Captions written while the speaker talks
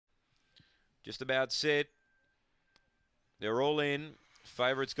Just about set. They're all in.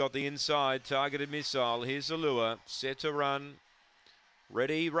 Favourite's got the inside. Targeted Missile. Here's the lure. Set to run.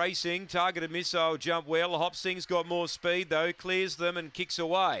 Ready, racing. Targeted Missile. Jump well. Hopsing's got more speed though. Clears them and kicks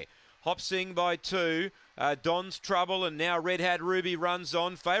away. Hopsing by 2. Don's Trouble, and now Red Hat Ruby runs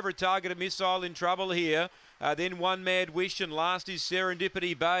on. Favourite Targeted Missile in trouble here. Then One Mad Wish, and last is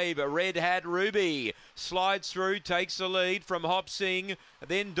Serendipity Babe. Red Hat Ruby slides through, takes the lead from Hopsing.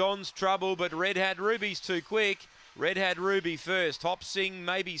 Then Don's Trouble, but Red Hat Ruby's too quick. Red Hat Ruby first. Hopsing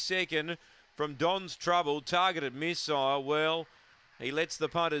maybe second from Don's Trouble. Targeted Missile, well, he lets the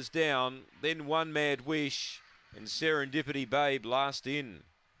punters down. Then One Mad Wish and Serendipity Babe last in.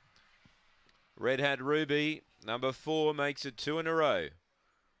 Red Hat Ruby, number 4, makes it 2 in a row.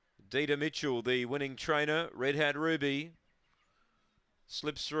 Dita Mitchell, the winning trainer. Red Hat Ruby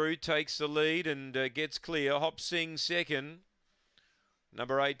slips through, takes the lead and gets clear. Hopsing second.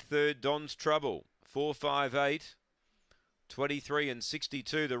 Number 8 third, Don's Trouble. 4, 5, 8. 23 and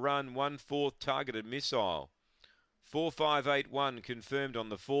 62 the run. 1 4th Targeted Missile. 4, 5, 8, 1 confirmed on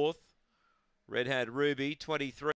the 4th. Red Hat Ruby, 23.